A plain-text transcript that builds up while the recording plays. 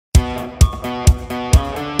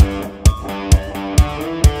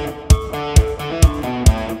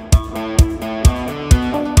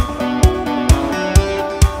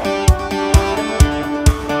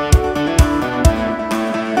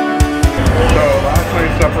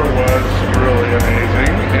supper was really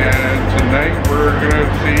amazing, and tonight we're gonna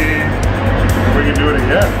see if we can do it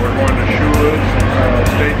again. We're going to Shula's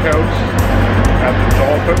Steakhouse at the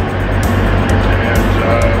Dolphin, and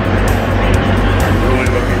I'm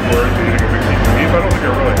really looking forward to eating a big piece of beef. I don't think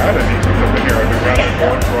I really had any since I've been here. I've been kind of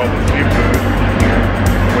going for all the seafood,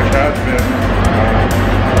 which has been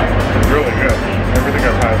really good. Everything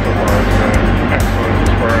I've had so far has been excellent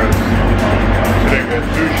as far as today we had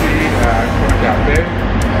sushi at Kona Cafe.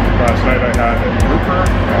 Last night I had at Rupert,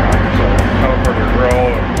 so California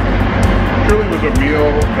Grill. It truly was a meal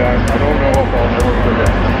that I don't know if I'll ever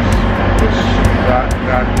forget. It was that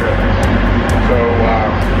good. So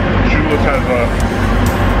Shula's has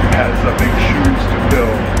a big shoes to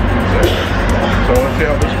fill. So let's see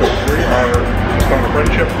how this goes. We are just on a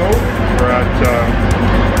friendship boat. We're at the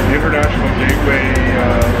International Gateway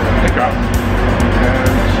pickup,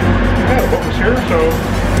 and yeah, the boat was here, so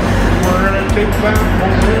we're gonna take that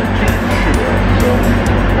over to Shula. So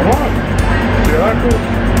come on, see how that goes.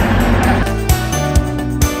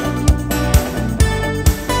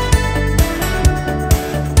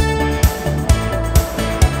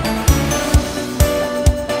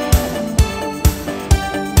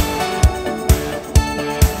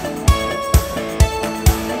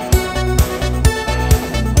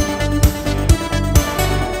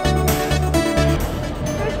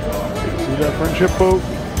 That friendship boat,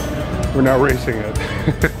 we're now racing it.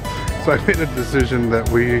 So I made a decision that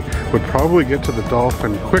we would probably get to the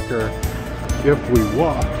Dolphin quicker if we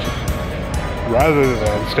walked rather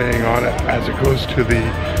than staying on it as it goes to the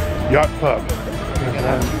yacht club.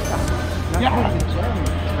 Yeah,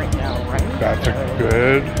 that's a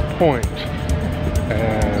good point.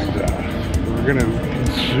 And we're gonna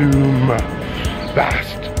consume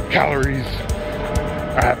vast calories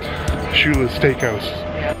at Shula's Steakhouse.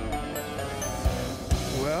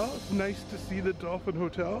 Nice to see the Dolphin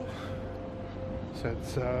Hotel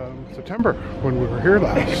since September when we were here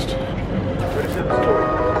last.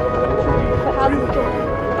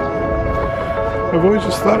 I've always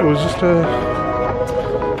just thought it was just a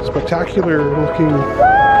spectacular looking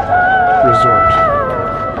resort.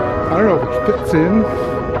 I don't know if it fits in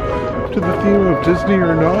to the theme of Disney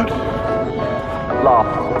or not.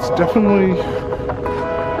 It's definitely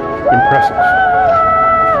impressive.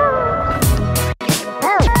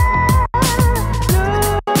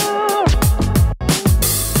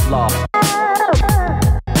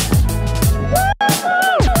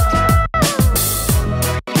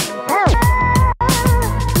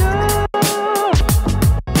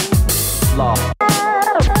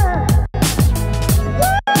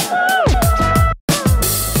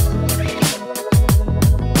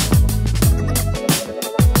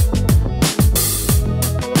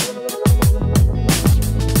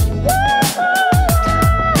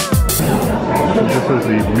 This is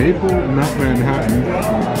the Maple Nut Manhattan.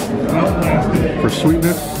 For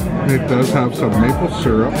sweetness, it does have some maple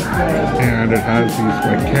syrup, and it has these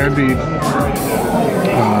like candied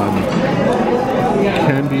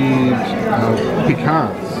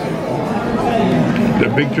pecans. The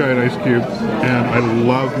big giant ice cubes, and I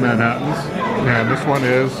love Manhattans, and this one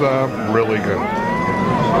is really good.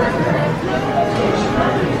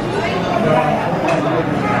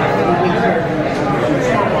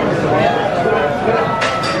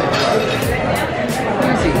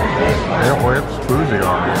 Yeah, well, it's boozy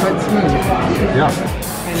on it. But smooth. Yeah.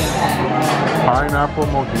 Pineapple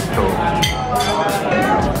mojito.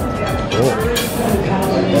 Oh,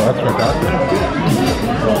 that's fantastic.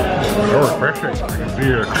 So refreshing.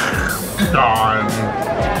 Beer. So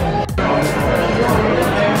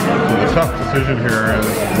the tough decision here is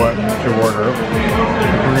what to order.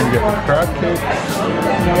 We're going to get the crab cakes.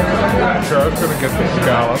 Char's going to get the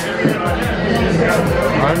scallops.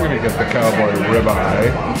 I'm going to get the cowboy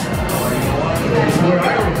ribeye.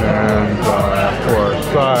 And for our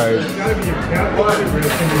sides,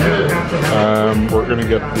 we're going to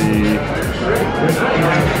get the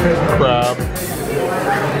crab,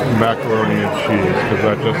 macaroni and cheese, because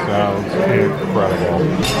that just sounds incredible.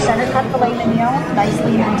 Center cut filet mignon,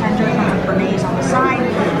 nicely and tender from bernaise on the side.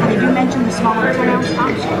 They do mention the smaller 10-ounce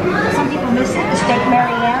option. Some people miss it. The steak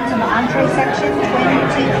Marianne's in the entree section, twin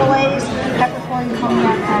tea fillets, peppercorn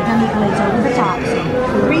cognac demi fillets over the top.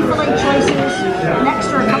 3 fillet choices. Next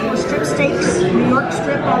are a couple of strip steaks. New York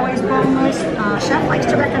strip, always boneless. Chef likes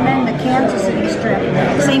to recommend the Kansas City strip.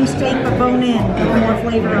 Same steak but bone in, more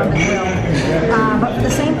flavor on the grill. But for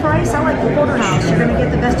the same price, I like the porterhouse. You're going to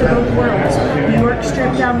get the best of both worlds. New York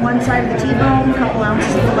strip down one side of the T-bone, a couple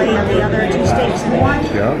ounces of filet on the other, 2 steaks in one.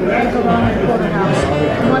 Yeah. And go along with the porterhouse.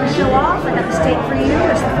 If you want to show off, I got the steak for you.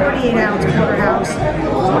 It's the 48-ounce porterhouse.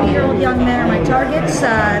 20-year-old young men are my targets.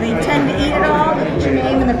 They tend to eat it all. Put your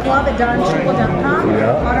name in the club at donshula.com.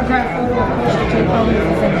 Yeah. Autograph photo, of course, to take home at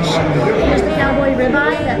the finish. Here's the cowboy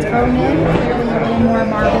ribeye. That's bone in. Clearly a little more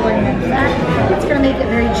marbling than fat. It's going to make it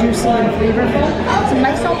very juicy and flavorful. Some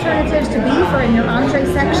nice alternatives to beef are in your entree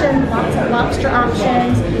section. Lots of lobster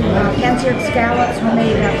options, pan-seared scallops,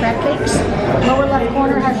 homemade crab cakes. Lower left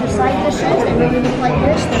corner has your side dishes. They really look like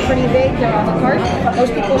this. They're pretty big. They're a la carte.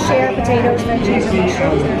 Most people share potatoes, veggies, and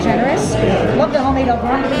mushrooms. They're generous. Love the homemade El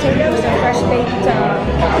Grande potatoes. They're fresh baked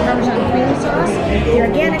Parmesan cream sauce. The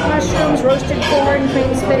organic mushrooms, roasted corn,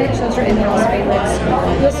 cream spinach. Those are in-house favorites.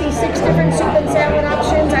 You'll see 6 different soup and salad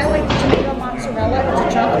options. I like the tomato mozzarella. It's a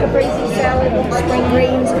chopped caprese salad with spring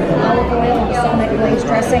greens, olive oil, and balsamic glazed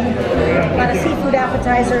dressing. A lot of seafood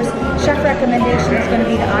appetizers. Chef recommendation is going to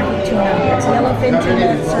be the ahi tuna. It's yellowfin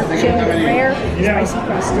tuna, served chilled and rare, spicy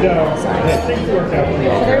crust inside.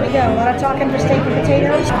 So there we go. A lot of talking for steak and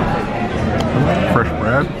potatoes. Fresh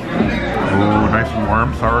bread. Ooh, nice and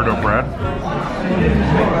warm sourdough bread.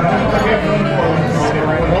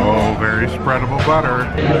 Oh, very spreadable butter.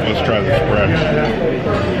 Let's try this bread.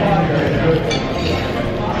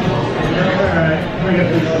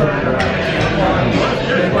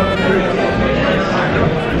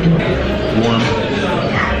 Warm,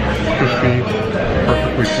 crispy,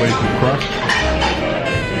 perfectly flaky crust.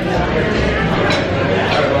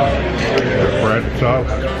 The bread itself,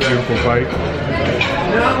 beautiful bite.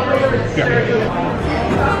 Yeah.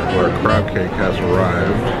 Our crab cake has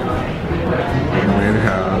arrived. Charmaine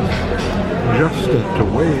has just stepped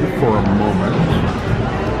away for a moment.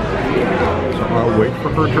 So I'll wait for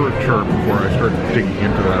her to return before I start digging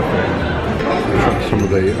into that thing. Try some of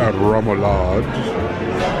the remoulade.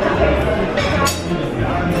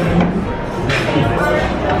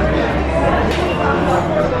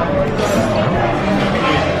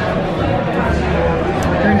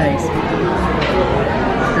 Very nice.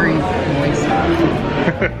 Very moist.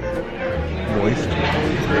 Moist.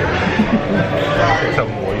 It's a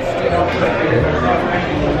moist.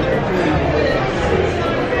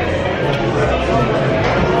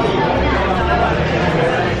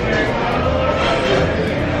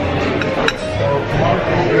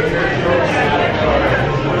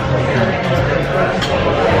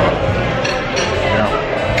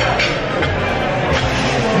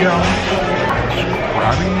 Yeah. It's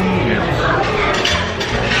crabby, it's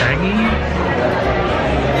tangy.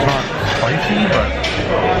 It's not spicy, but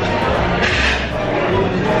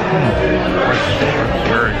it's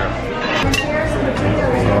very good.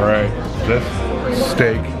 Alright, this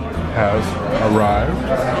steak has arrived.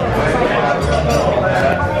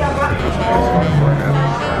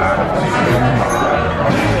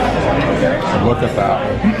 Look at that.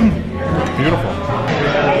 Beautiful.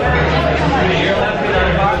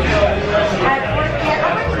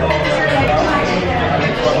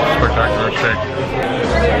 Spectacular steak.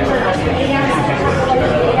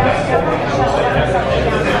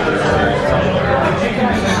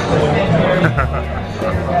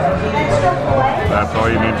 That's all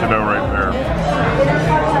you need to know right there.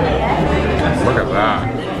 Look at that.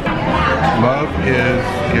 Love is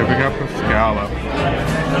giving up a scallop.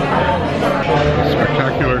 A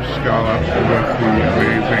spectacular scallop with the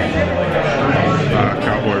amazing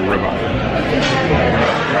cowboy ribeye.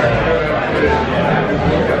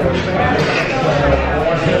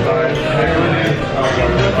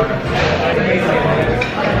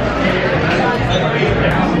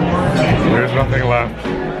 There's nothing left.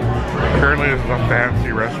 Apparently this is a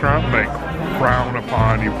fancy restaurant. They frown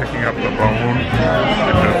upon you picking up the bone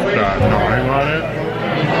and just gnawing on it.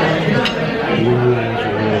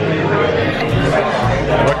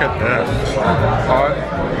 Look at this. Hot,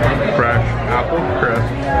 fresh apple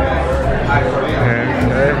crisp.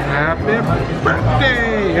 And a happy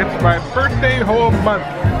birthday! It's my birthday whole month.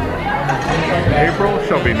 April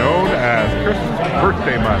shall be known as Chris's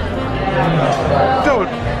birthday month.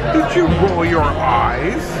 Did you roll your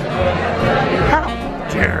eyes? How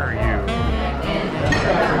dare you?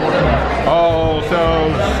 Also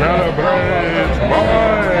celebrate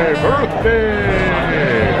my birthday!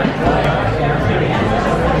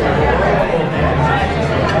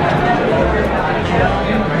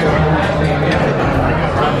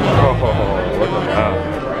 Oh, look at that.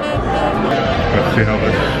 Let's see how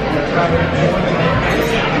this...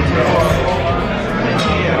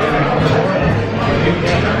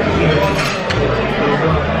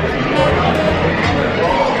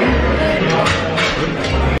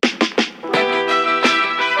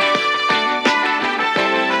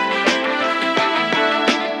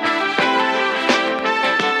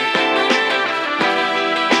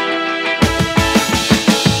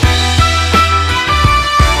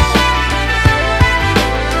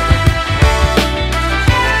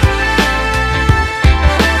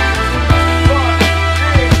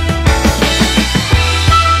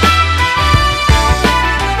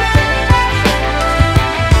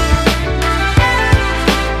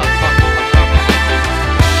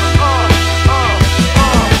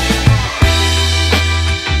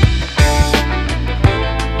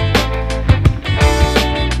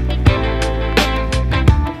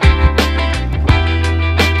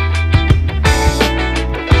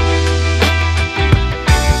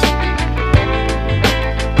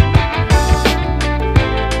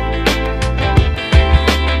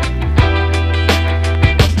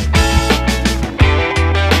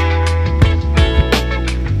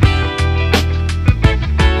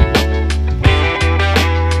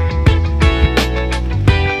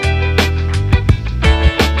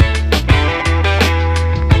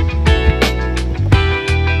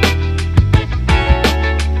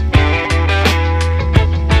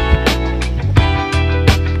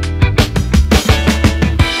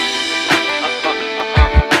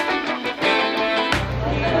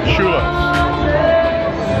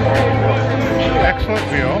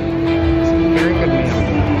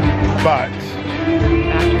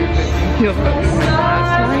 feels like we went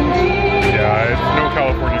last night. Yeah, it's no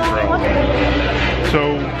California Grill. So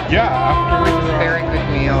yeah, after It was a very good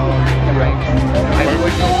meal. Right. I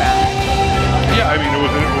would go back. yeah, I mean there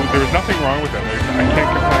was nothing wrong with it. I can't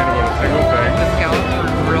complain about a single thing. The scallops were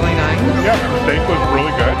really nice. Yeah, the steak was really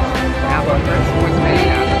good. Apple crisp was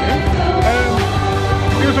fantastic.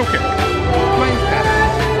 It was okay. Mine's better.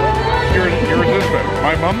 Yours is better.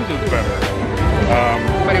 My mom's is better.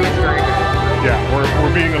 But it was very good. Yeah,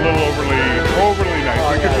 we're being a little overly nice.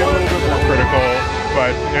 We could be a little bit more critical,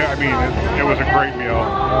 but yeah, I mean, it was a great meal.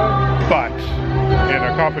 But in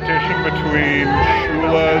a competition between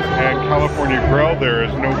Shula's and California Grill, there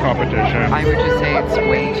is no competition. I would just say it's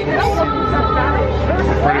way too soon.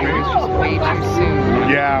 Pardon me? It's just way too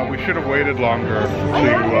soon. Yeah, we should have waited longer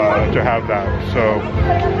to have that. So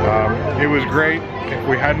it was great. If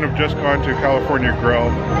we hadn't have just gone to California Grill,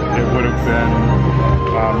 it would have been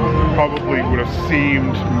probably would have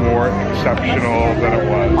seemed more exceptional than it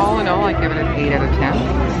was. All in all, I give it an 8 out of 10.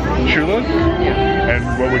 Shula's? Yeah. And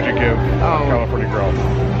what would you give California Grill?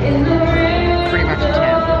 Pretty much a 10.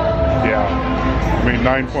 Yeah. I mean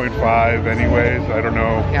 9.5 anyways, I don't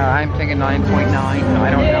know. Yeah, I'm thinking 9.9. I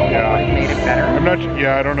don't know what would have made it better. I'm not,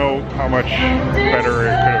 I don't know how much better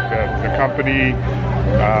it could have been. The company,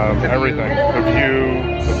 everything. The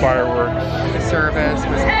view, the fireworks. The service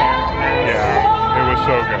was fantastic. Yeah, it was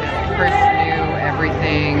so good. Chris knew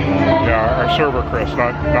everything. Yeah, our server Chris,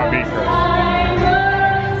 not me Chris.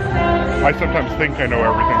 I sometimes think I know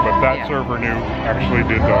everything, but that server actually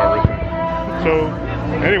did know everything. So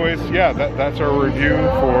anyways, yeah, that's our review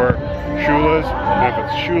for Shula's. If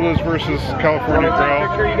it's Shula's versus California Grill.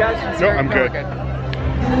 No, I'm good. If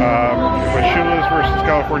it's Shula's versus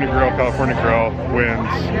California Grill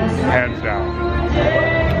wins hands down.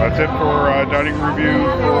 That's it for dining review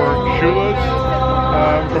for Shula's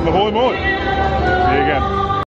from the Holy Moly. See you again.